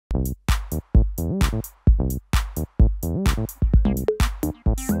Mr.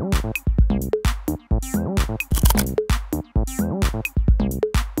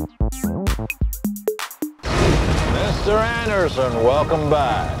 Anderson, welcome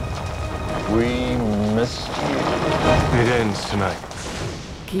back. We missed you. It ends tonight.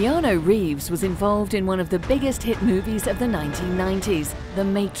 Keanu Reeves was involved in one of the biggest hit movies of the 1990s, The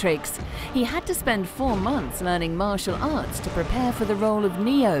Matrix. He had to spend 4 months learning martial arts to prepare for the role of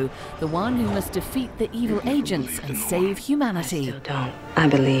Neo, the one who must defeat the evil agents and save humanity. I still don't. I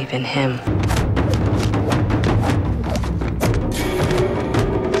believe in him.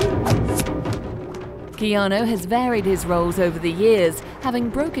 Keanu has varied his roles over the years. Having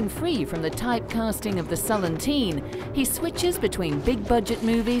broken free from the typecasting of the sullen teen, he switches between big-budget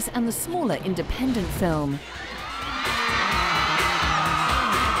movies and the smaller independent film.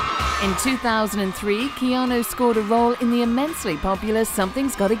 In 2003, Keanu scored a role in the immensely popular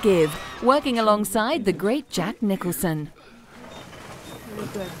Something's Gotta Give, working alongside the great Jack Nicholson.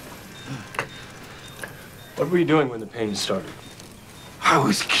 What were you doing when the pain started? I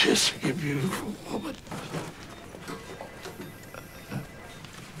was kissing a beautiful woman.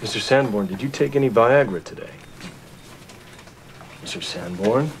 Mr. Sanborn, did you take any Viagra today? Mr.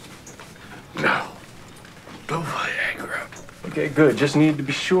 Sanborn? No. No Viagra. Okay, good. Just needed to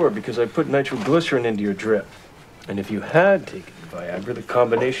be sure because I put nitroglycerin into your drip. And if you had taken Viagra, the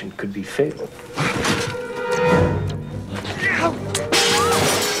combination could be fatal.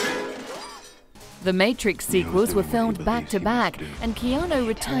 The Matrix sequels were filmed back-to-back, and Keanu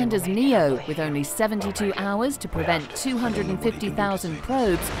returned as Neo with only 72 hours to prevent 250,000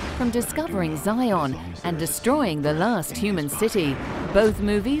 probes from discovering Zion and destroying the last human city. Both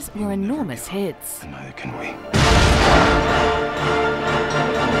movies were enormous hits. Neither can we.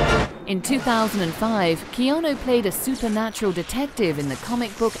 In 2005, Keanu played a supernatural detective in the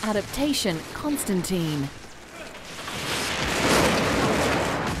comic book adaptation Constantine.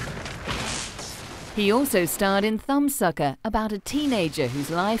 He also starred in Thumbsucker, about a teenager whose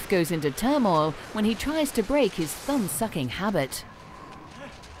life goes into turmoil when he tries to break his thumb-sucking habit.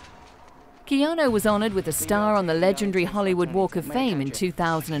 Keanu was honored with a star on the legendary Hollywood Walk of Fame in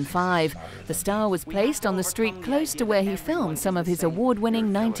 2005. The star was placed on the street close to where he filmed some of his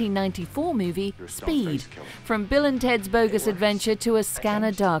award-winning 1994 movie, Speed. From Bill and Ted's Bogus Adventure to A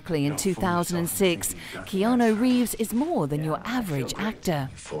Scanner Darkly in 2006, Keanu Reeves is more than your average actor.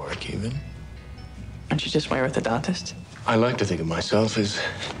 Euphoric even. Aren't you just my orthodontist? I like to think of myself as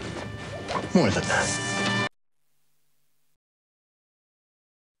more than that.